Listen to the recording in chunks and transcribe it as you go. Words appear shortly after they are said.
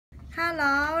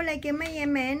Hello， 你叫乜嘢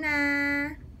名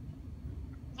啊？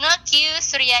我叫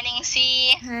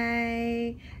Suryaningsi。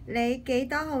係，你幾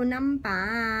多號 number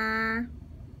啊？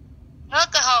我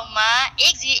個號碼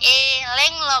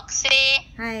HZA064。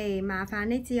係，麻煩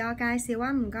你自我介紹啊，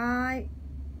唔該。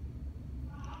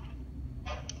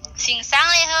先生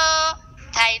你好，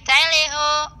太太你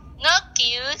好，我叫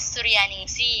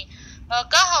Suryaningsi。我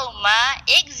個號碼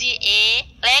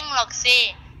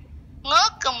HZA064。我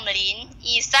今年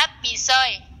22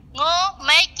歲，我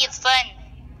未結婚，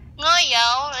我有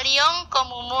2個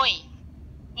妹妹，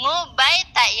我擺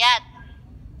第一，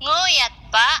我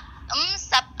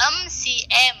155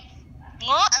 cm，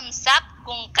 我50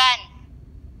公斤，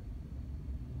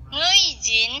我已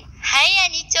經喺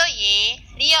呢做嘢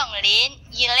2年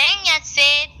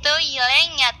，2014到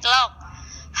2016，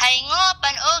喺我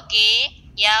班屋企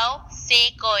有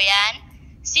4個人，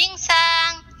先生、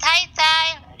太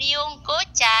太、2個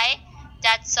仔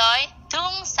，10歲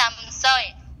同3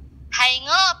歲，喺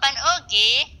我班屋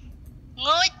企，我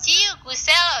照顧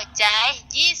細路仔，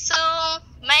煮餸、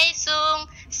買餸、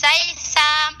洗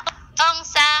衫、燙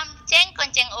衫，整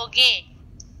乾淨屋企。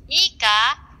而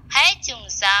家喺中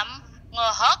心，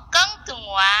我學廣東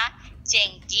話，整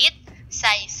潔、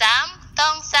洗衫、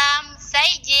燙衫、洗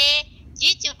嘢、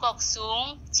煮各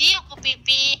餸，照顧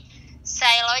BB、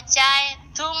細路仔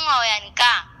同老人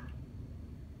家。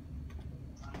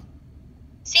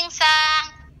先生、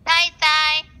太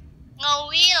太，我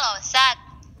會落實，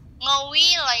我會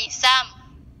耐心，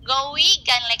我會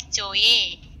盡力做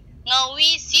嘢，我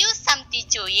會小心啲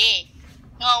做嘢，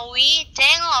我會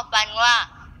聽老闆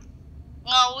話，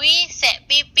我會錫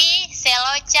BB、細路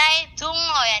仔同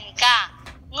老人家。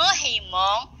我希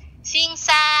望先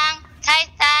生、太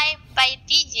太快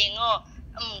啲認我，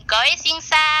唔該先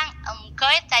生，唔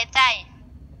該太太。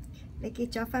你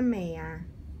結咗婚未啊？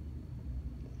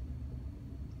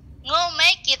我未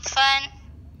結婚。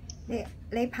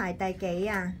你排第幾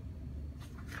啊？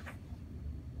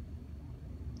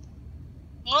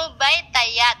我擺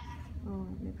第一。哦，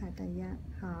你排第一，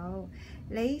好。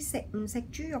你食唔食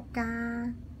豬肉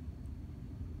㗎？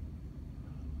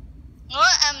我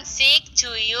唔食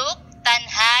豬肉，但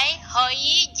係可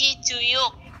以煮豬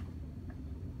肉。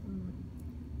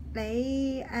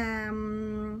你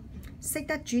識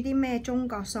得煮啲咩中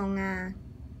國餸啊？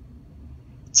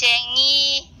蒸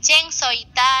魚、蒸水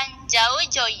蛋、炒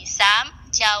魚三、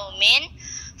炒麵、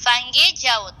番茄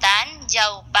炒蛋、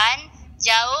炒飯、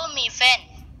炒米粉。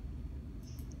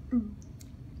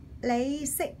你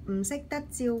識唔識得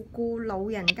照顧老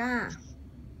人家？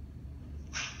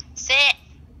識。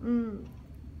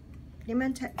點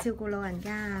樣照顧老人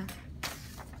家啊？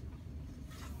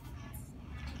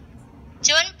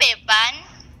準備飯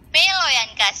俾老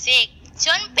人家食，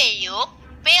準備肉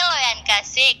俾老人家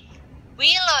食，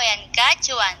為老人家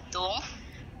做運動，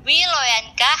為老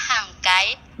人家行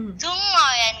街，同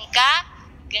老人家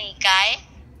傾偈，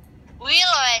為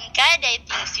老人家睇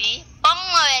電視，幫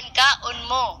老人家按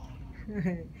摩。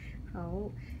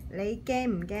好，你驚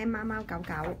唔驚貓貓狗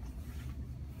狗？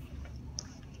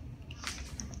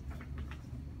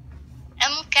唔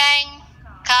驚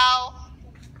狗，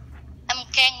唔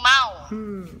驚貓。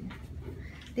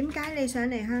點解你想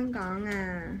嚟香港啊？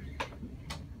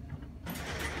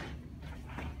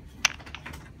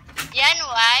因為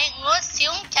我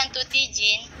想賺到啲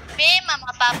錢俾媽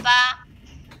媽爸爸，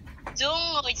做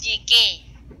我自己。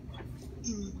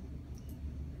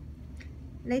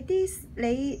你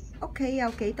屋企有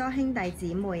幾多兄弟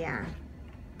姊妹啊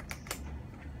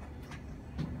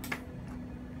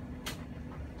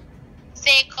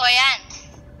？4個人。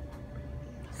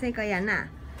4個人啊？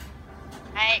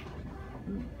係。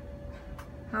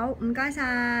好，唔該晒。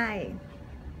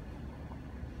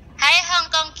喺香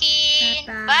港見。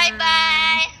拜拜。